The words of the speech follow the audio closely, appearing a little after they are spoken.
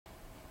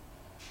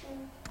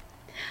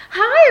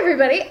Hi,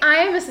 everybody.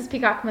 I'm Mrs.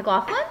 Peacock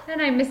McLaughlin.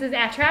 And I'm Mrs.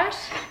 Atrash.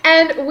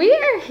 And we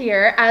are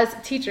here as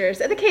teachers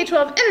at the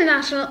K-12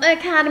 International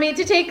Academy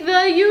to take the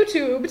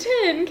YouTube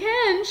Tin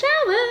Can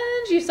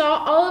Challenge. You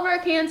saw all of our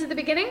cans at the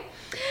beginning.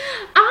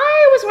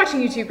 I was watching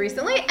YouTube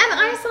recently, and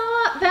I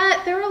saw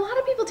that there were a lot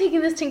of people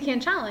taking this Tin Can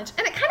Challenge,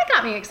 and it kind of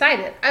got me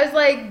excited. I was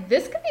like,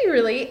 this could be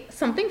really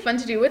something fun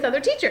to do with other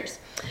teachers.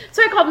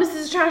 So I called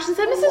Mrs. Atrash and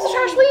said, Mrs.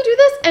 Atrash, will you do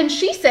this? And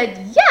she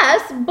said,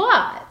 yes,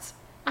 but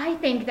I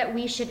think that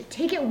we should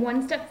take it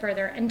one step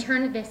further and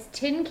turn this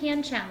Tin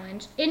Can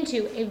Challenge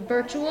into a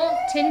virtual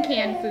Tin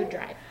Can food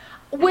drive.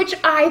 Which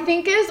I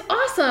think is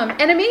awesome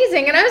and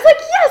amazing. And I was like,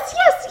 yes,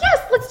 yes,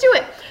 yes, let's do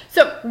it.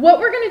 So what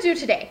we're going to do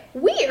today,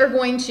 we are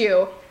going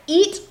to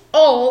eat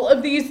all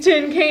of these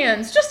tin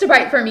cans, just a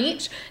bite from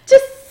each, to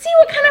see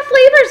what kind of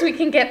flavors we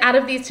can get out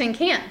of these tin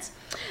cans.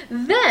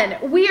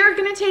 Then we are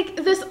going to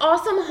take this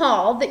awesome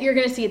haul that you're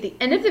going to see at the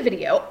end of the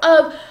video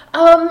of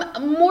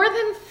more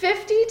than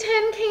 50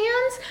 tin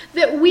cans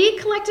that we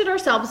collected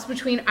ourselves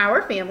between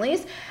our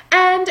families,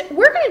 and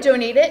we're going to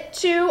donate it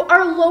to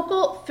our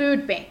local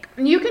food bank.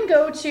 You can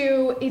go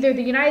to either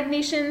the United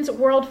Nations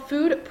World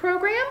Food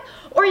Program,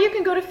 or you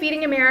can go to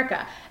Feeding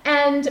America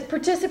and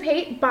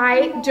participate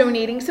by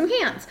donating some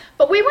cans.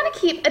 But we want to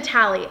keep a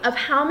tally of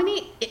how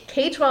many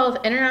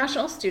K-12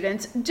 international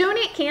students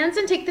donate cans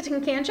and take the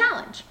Tin Can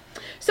Challenge.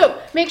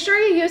 So make sure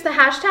you use the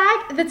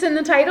hashtag that's in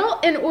the title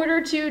in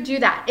order to do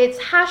that. It's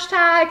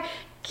hashtag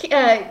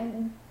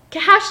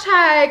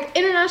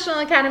International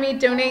Academy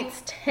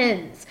Donates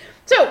Tins.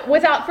 So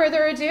without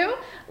further ado,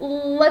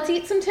 let's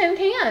eat some tin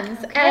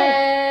cans. Okay.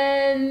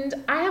 And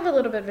I have a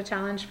little bit of a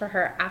challenge for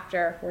her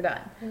after we're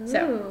done. Ooh.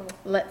 So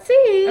let's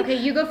see. Okay,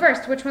 you go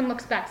first. Which one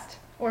looks best?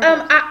 Or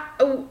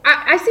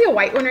I see a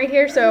white one right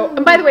here. So,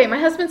 and by the way, my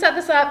husband set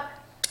this up.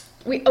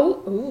 We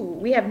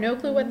have no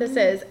clue what this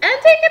is. And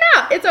take it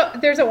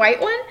out. There's a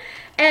white one,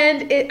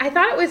 and I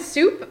thought it was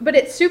soup, but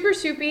it's super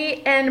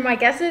soupy. And my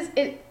guess is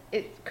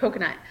it's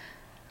coconut.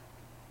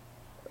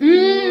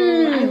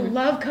 I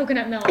love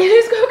coconut milk. It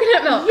is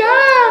coconut milk.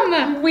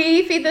 Yum!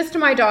 We feed this to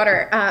my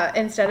daughter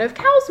instead of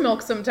cow's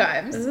milk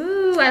sometimes.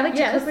 Ooh, I like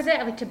to cook with it.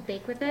 I like to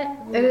bake with it.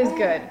 Ooh. It is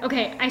good.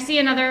 Okay, I see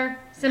another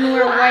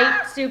similar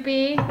white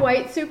soupy.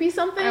 White soupy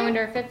something. I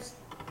wonder if it's...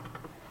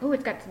 Ooh,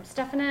 it's got some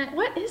stuff in it.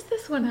 What is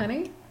this one,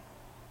 honey?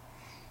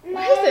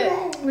 What is it?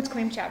 Ooh, it's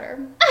clam chowder.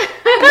 I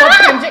love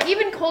clam chowder.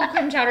 Even cold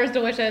clam chowder is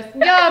delicious.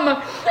 Yum!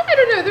 I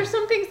don't know. There's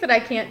some things that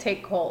I can't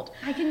take cold.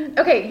 I can...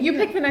 Okay, you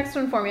pick the next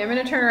one for me. I'm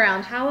going to turn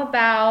around. How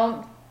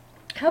about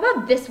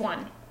this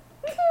one?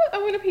 I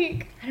want to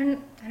peek. I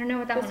don't know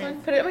what that This one one?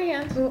 is. Put it in my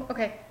hand. Ooh,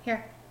 okay,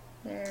 here.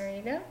 There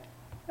you go.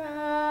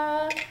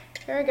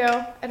 Here I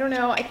go. I don't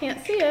know. I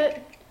can't see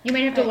it. You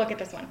might have to look at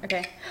this one.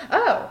 Okay.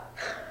 Oh.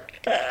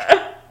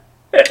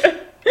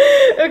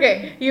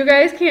 Okay, you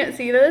guys can't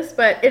see this,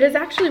 but it is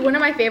actually one of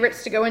my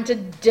favorites to go into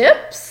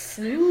dips.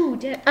 Ooh,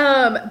 dip.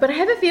 But I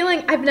have a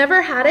feeling I've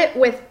never had it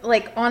with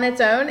on its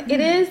own. It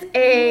is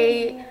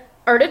a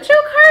artichoke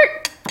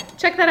heart.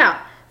 Check that out.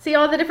 See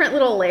all the different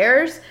little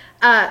layers.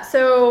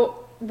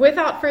 So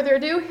without further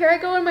ado, here I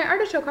go in my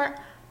artichoke heart.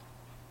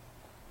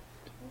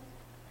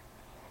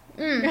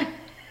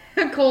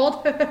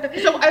 Cold.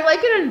 So I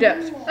like it in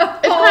dips.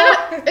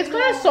 It's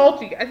kind of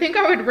salty. I think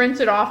I would rinse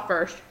it off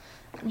first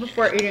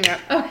before eating it.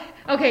 Oh,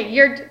 okay, are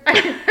you okay?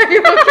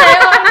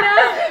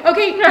 Oh, no.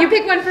 Okay, you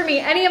pick one for me.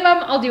 Any of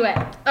them, I'll do it.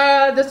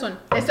 This one.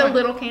 It's a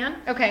little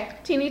can. Okay.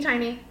 Teeny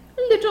tiny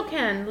little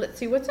can. Let's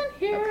see what's in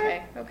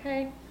here.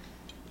 Okay.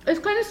 It's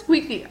kind of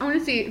squeaky. I want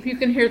to see if you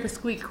can hear the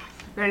squeak.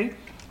 Ready?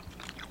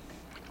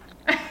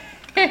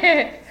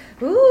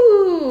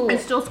 Ooh.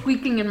 It's still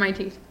squeaking in my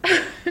teeth.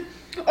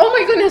 Oh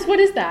my goodness, what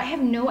is I that?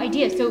 have no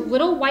idea. So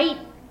little white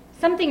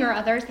something or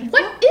others.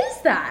 What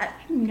is that?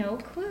 I have no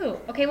clue.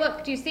 Okay,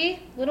 look, do you see?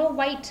 Little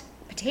white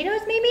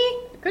potatoes, maybe?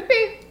 Could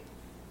be.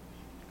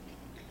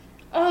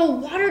 Oh,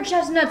 water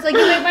chestnuts, like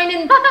you might find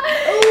in...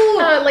 Ooh.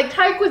 Like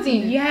Thai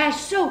cuisine. Yes,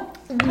 so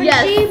crunchy,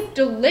 Yes.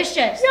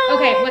 delicious. Yum.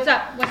 Okay, what's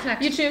up? What's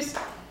next? You choose.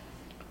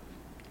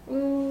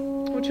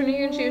 Ooh. Which one are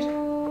you going to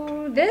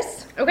choose?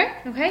 This? Okay.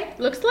 Okay.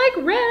 Looks like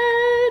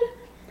red.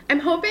 I'm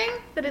hoping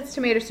that it's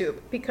tomato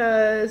soup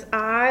because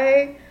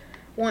I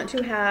want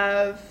to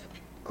have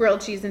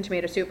grilled cheese and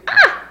tomato soup.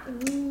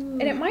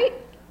 And it might...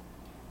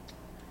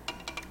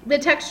 The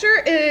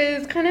texture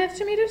is kind of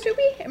tomato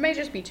soupy. It might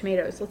just be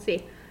tomatoes. Let's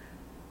see.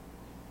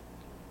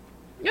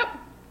 Yep.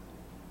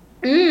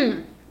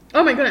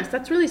 Oh my goodness,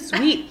 that's really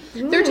sweet.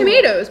 They're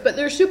tomatoes, but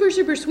they're super,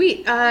 super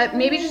sweet.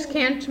 Maybe just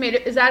canned tomato.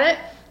 Is that it?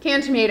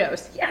 Canned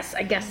tomatoes. Yes,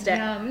 I guessed it.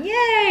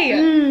 Yay!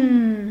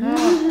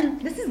 Oh,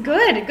 this is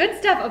good. Good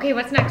stuff. Okay,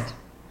 what's next?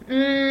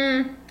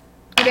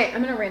 Okay,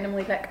 I'm gonna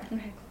randomly pick.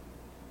 Okay.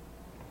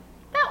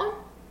 That one.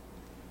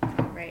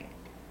 Right.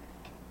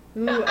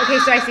 Ooh, okay,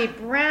 so I see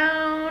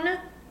brown.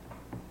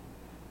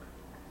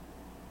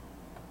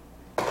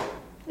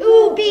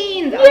 Ooh,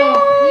 beans!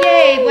 Oh,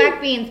 yay, black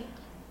beans.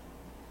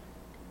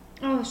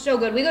 Oh, so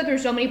good. We go through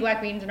so many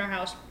black beans in our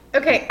house.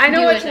 Okay, I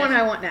know Delicious. which one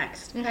I want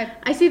next. Okay.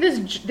 I see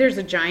there's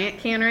a giant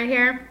can right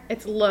here.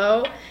 It's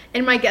low.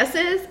 And my guess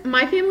is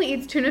my family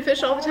eats tuna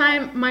fish all the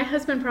time. My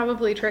husband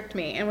probably tricked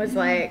me and was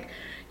like,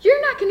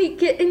 you're not going to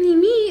get any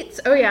meats.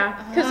 Oh,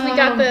 yeah, because we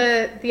got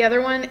the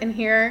other one in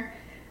here.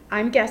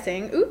 I'm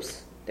guessing.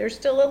 Oops, there's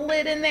still a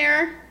lid in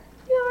there.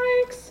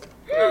 Yikes.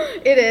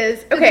 It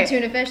is. Okay. Is it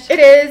tuna fish? It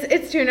is.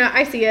 It's tuna.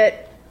 I see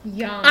it.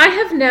 Yum. I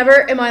have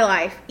never in my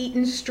life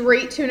eaten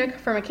straight tuna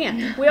from a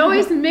can. We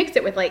always mix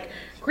it with like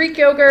Greek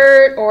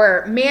yogurt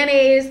or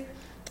mayonnaise.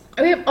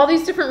 We have all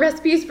these different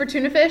recipes for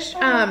tuna fish.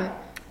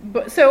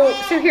 So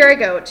here I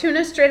go.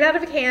 Tuna straight out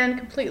of a can,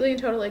 completely and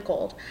totally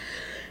cold.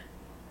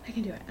 I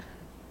can do it.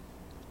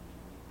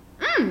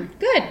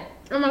 Good.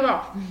 Oh my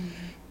gosh.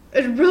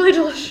 It's really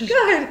delicious.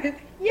 Good.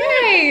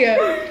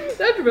 Yay.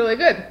 That's really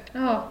good.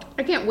 Oh,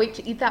 I can't wait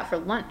to eat that for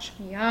lunch.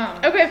 yum.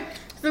 Okay,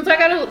 since I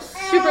got a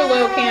super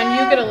low can,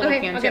 you get a little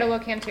Okay, can I'll too. get a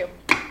little can too.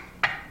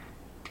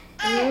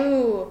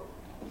 Ooh.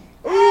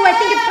 Ooh, I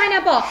think it's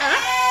pineapple.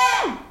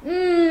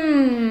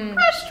 Mmm.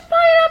 Crushed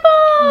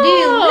pineapple!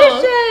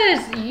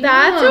 Delicious.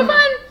 That's so Yum.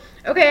 fun.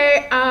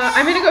 Okay,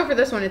 I'm gonna go for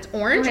this one. It's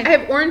orange. Okay. I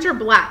have orange or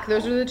black.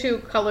 Those are the two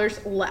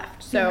colors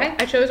left. So Okay.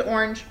 I chose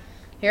orange.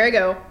 Here I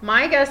go.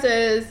 My guess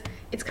is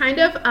it's kind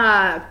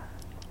of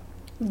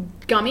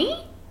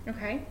gummy.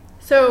 Okay.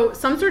 So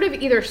some sort of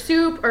either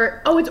soup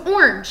or it's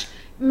orange.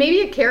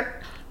 Maybe a carrot.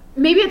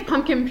 Maybe it's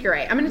pumpkin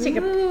puree. I'm gonna take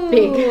a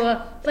big.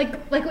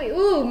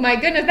 Ooh, my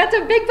goodness, that's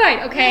a big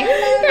bite. Okay. we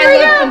I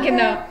love go. pumpkin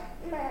though.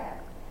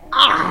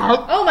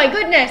 Ah! Oh my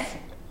goodness.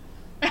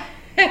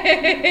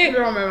 It's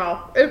on my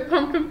mouth. It's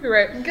pumpkin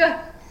puree. Good.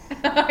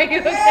 Are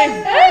you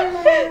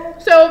okay?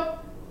 So,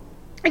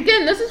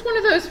 again, this is one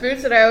of those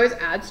foods that I always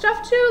add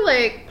stuff to,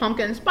 like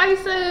pumpkin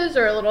spices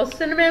or a little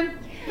cinnamon.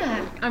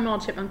 Yeah. I'm all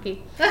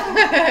chipmunky.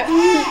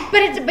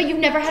 but you've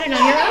never had it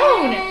on your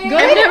own.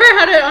 Good. I've never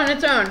had it on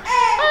its own.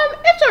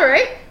 It's all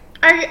right.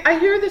 I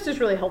hear this is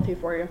really healthy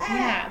for you.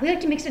 Yeah, we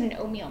like to mix it in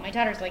oatmeal. My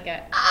daughter's like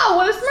it. Oh,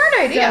 what a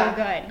smart idea.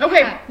 So good.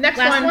 Okay, Yeah. next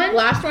Last one?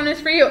 Last one is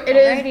for you. It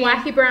is Alrighty.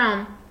 Blackie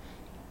Brown.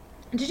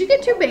 Did you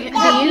get two beans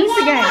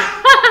again?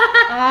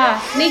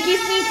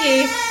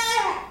 Sneaky.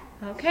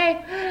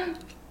 Okay.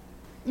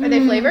 Are they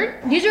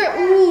flavored? These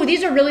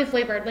are really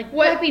flavored. Like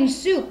What? black bean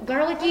soup,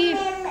 garlicky. Ooh,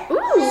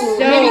 So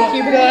maybe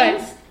Cuban good.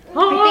 beans.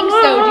 I think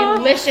so.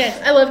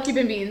 Delicious. I love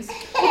Cuban beans.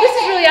 Well, this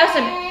is really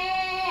awesome.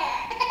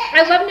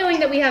 I love knowing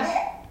that we have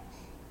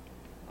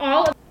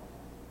all of.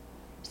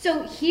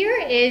 So here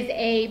is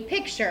a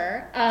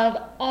picture of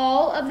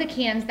all of the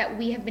cans that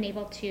we have been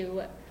able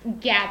to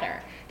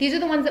gather. These are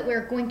the ones that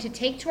we're going to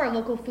take to our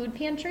local food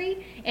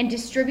pantry and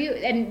distribute,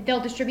 and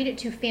they'll distribute it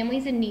to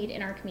families in need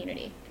in our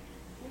community.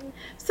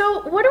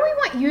 So what do we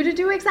want you to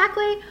do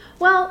exactly?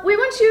 Well, we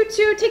want you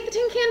to take the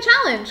tin can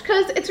challenge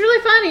because it's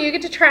really fun and you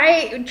get to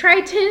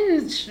try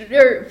tins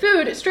or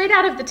food straight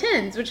out of the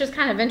tins, which is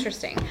kind of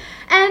interesting.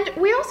 And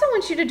we also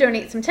want you to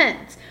donate some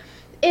tins.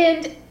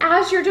 And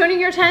as you're donating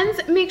your tins,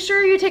 make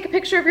sure you take a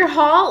picture of your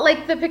haul,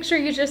 like the picture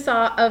you just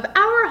saw of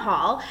our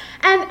haul,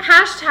 and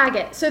hashtag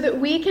it so that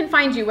we can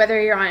find you,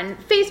 whether you're on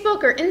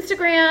Facebook or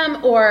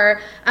Instagram or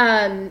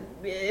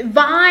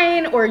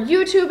Vine or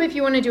YouTube if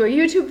you want to do a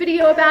YouTube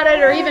video about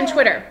it, or even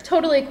Twitter.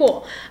 Totally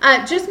cool.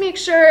 Just make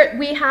sure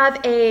we have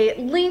a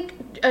link,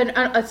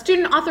 a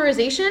student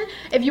authorization.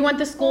 If you want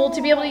the school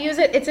to be able to use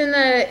it, it's in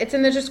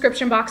the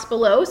description box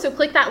below. So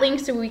click that link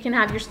so we can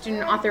have your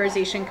student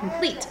authorization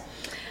complete.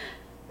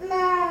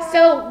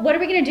 So what are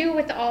we going to do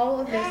with all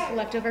of this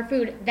leftover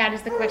food? That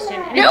is the question.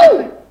 And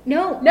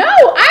No! No.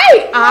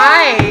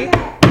 I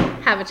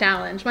have a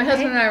challenge. My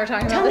husband and I were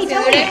talking about this the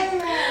other day.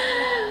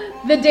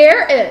 The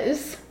dare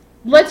is,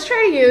 let's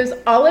try to use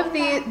all of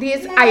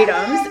these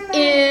items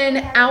in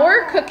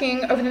our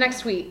cooking over the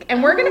next week.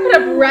 And we're going to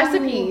put up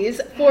recipes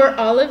for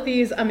all of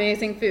these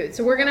amazing foods.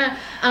 So we're going to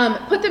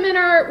put them in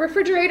our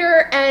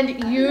refrigerator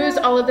and use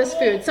all of this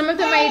food. Some of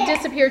them might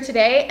disappear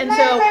today. And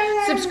so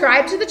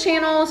subscribe to the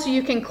channel so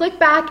you can click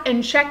back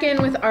and check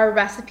in with our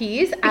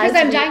recipes. Because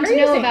I'm dying to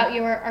know about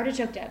your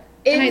artichoke dip.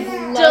 It's and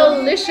I'd love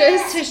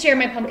delicious. to share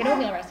my pumpkin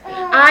oatmeal recipe.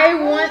 I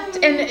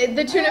want, and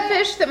the tuna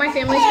fish that my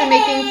family's been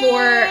making for,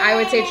 I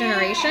would say,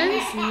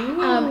 generations,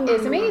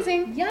 is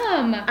amazing.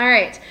 Yum. All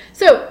right,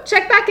 so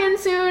check back in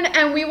soon,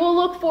 and we will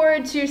look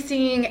forward to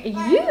seeing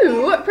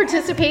you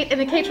participate in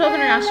the K-12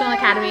 International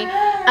Academy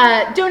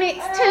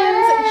Donates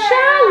Tins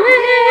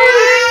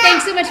Challenge.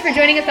 Thanks so much for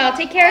joining us all.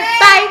 Take care.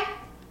 Bye.